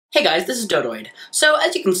Hey guys, this is Dodoid. So,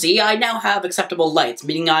 as you can see, I now have acceptable lights,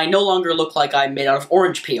 meaning I no longer look like I'm made out of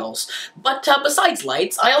orange peels. But besides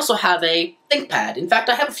lights, I also have a ThinkPad. In fact,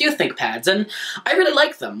 I have a few ThinkPads, and I really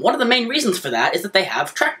like them. One of the main reasons for that is that they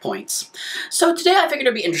have TrackPoints. So today I figured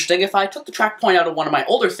it'd be interesting if I took the TrackPoint out of one of my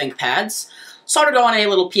older ThinkPads, soldered on a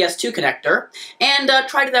little PS2 connector, and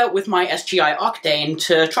tried it out with my SGI Octane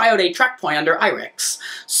to try out a TrackPoint under IRIX.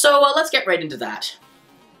 So let's get right into that.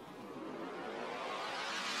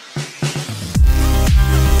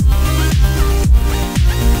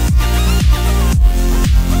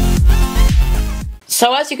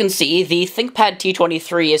 So as you can see, the ThinkPad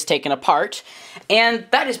T23 is taken apart, and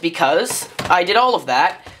that is because I did all of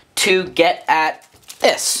that to get at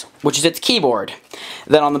this, which is its keyboard.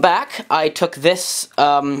 Then on the back, I took this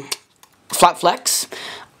flat flex,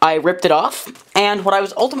 I ripped it off, and what I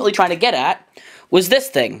was ultimately trying to get at was this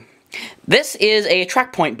thing. This is a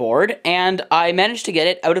TrackPoint board, and I managed to get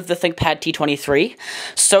it out of the ThinkPad T23.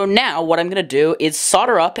 So now what I'm going to do is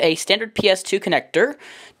solder up a standard PS2 connector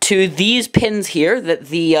to these pins here that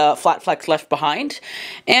the flat flex left behind,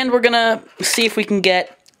 and we're going to see if we can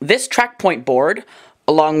get this TrackPoint board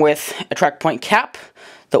along with a TrackPoint cap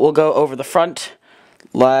that will go over the front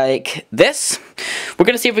like this. We're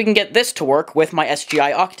going to see if we can get this to work with my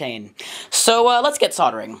SGI Octane. So let's get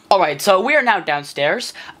soldering. Alright, so we are now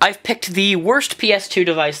downstairs. I've picked the worst PS2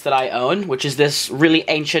 device that I own, which is this really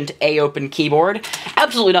ancient A-open keyboard.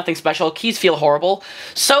 Absolutely nothing special. Keys feel horrible.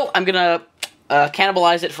 So I'm going to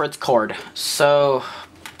cannibalize it for its cord. So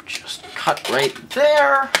just cut right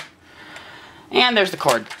there. And there's the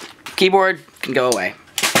cord. Keyboard can go away.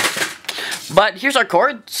 But here's our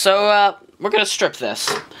cord. So we're going to strip this.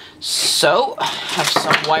 So, I have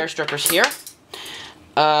some wire strippers here.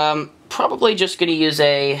 Probably just going to use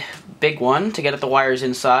a big one to get at the wires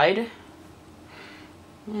inside.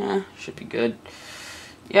 Yeah, should be good.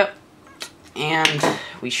 Yep. And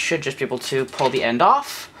we should just be able to pull the end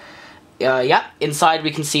off. Yeah, inside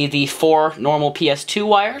we can see the 4 normal PS2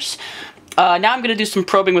 wires. Now I'm going to do some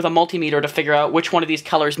probing with a multimeter to figure out which one of these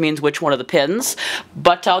colors means which one of the pins.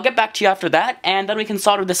 But I'll get back to you after that, and then we can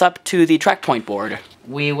solder this up to the TrackPoint board.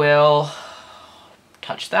 We will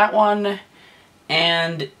touch that one,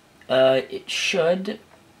 and it should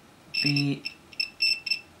be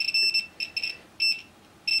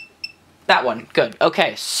that one. Good.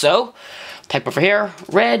 Okay, so type over here.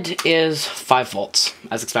 Red is 5 volts,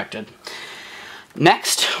 as expected.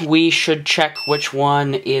 Next, we should check which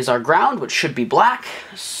one is our ground, which should be black.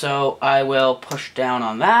 So I will push down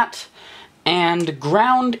on that. And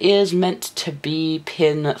ground is meant to be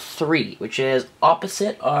pin 3, which is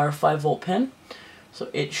opposite our 5 volt pin. So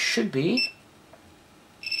it should be...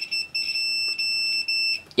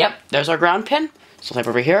 Yep, there's our ground pin. So type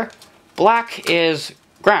over here. Black is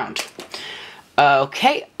ground.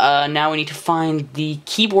 Okay, now we need to find the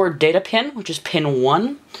keyboard data pin, which is pin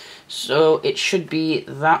 1. So it should be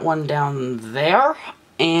that one down there,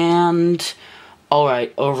 and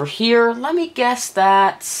alright, over here, let me guess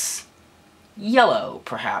that's yellow,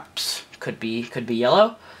 perhaps. Could be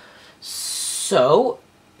yellow. So,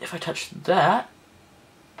 if I touch that,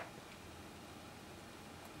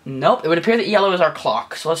 nope, it would appear that yellow is our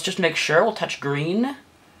clock. So let's just make sure. We'll touch green.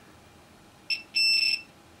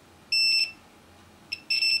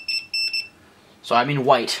 So I mean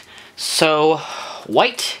white. So,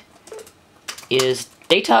 white is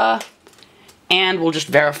data, and we'll just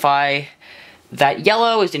verify that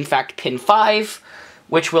yellow is in fact pin 5,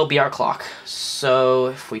 which will be our clock. So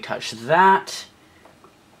if we touch that...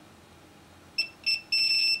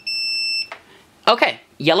 Okay,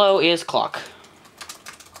 yellow is clock.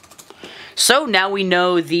 So now we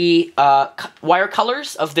know the wire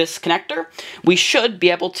colors of this connector. We should be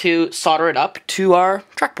able to solder it up to our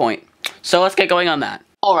TrackPoint. So let's get going on that.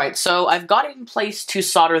 Alright, so I've got it in place to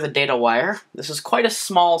solder the data wire. This is quite a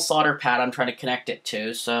small solder pad I'm trying to connect it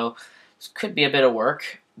to, so this could be a bit of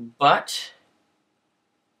work, but...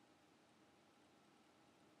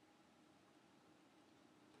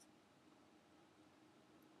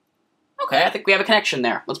 Okay, I think we have a connection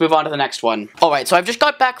there. Let's move on to the next one. Alright, so I've just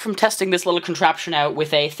got back from testing this little contraption out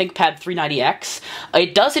with a ThinkPad 390X.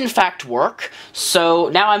 It does in fact work, so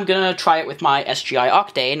now I'm gonna try it with my SGI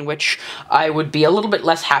Octane, which I would be a little bit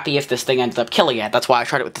less happy if this thing ended up killing it. That's why I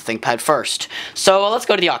tried it with the ThinkPad first. So let's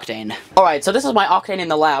go to the Octane. Alright, so this is my Octane in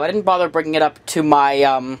the lab. I didn't bother bringing it up to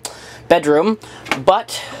my bedroom,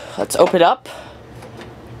 but let's open it up.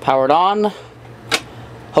 Power it on.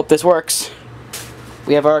 Hope this works.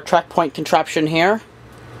 We have our TrackPoint contraption here.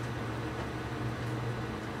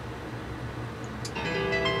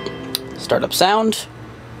 Startup sound.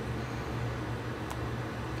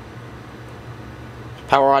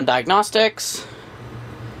 Power on diagnostics.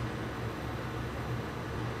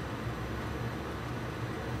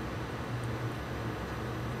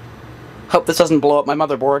 Hope this doesn't blow up my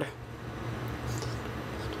motherboard.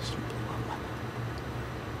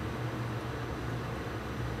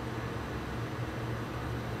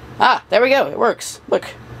 Ah, there we go, it works. Look.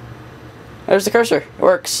 There's the cursor, it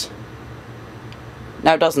works.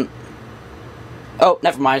 Now it doesn't. Oh,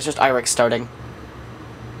 never mind, it's just IRIX starting.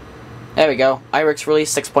 There we go, IRIX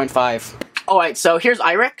release 6.5. Alright, so here's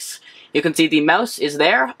IRIX. You can see the mouse is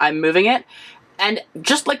there, I'm moving it, and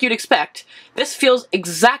just like you'd expect, this feels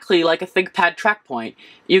exactly like a ThinkPad TrackPoint.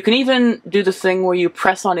 You can even do the thing where you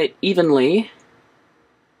press on it evenly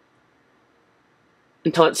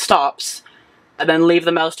until it stops, and then leave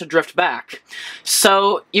the mouse to drift back.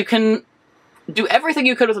 So you can do everything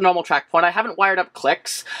you could with a normal TrackPoint. I haven't wired up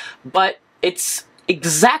clicks, but it's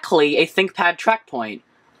exactly a ThinkPad TrackPoint.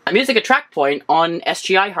 I'm using a TrackPoint on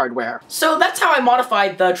SGI hardware. So that's how I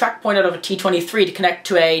modified the TrackPoint out of a T23 to connect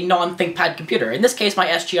to a non-ThinkPad computer, in this case my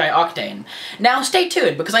SGI Octane. Now stay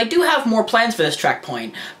tuned, because I do have more plans for this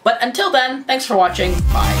TrackPoint. But until then, thanks for watching,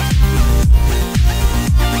 bye.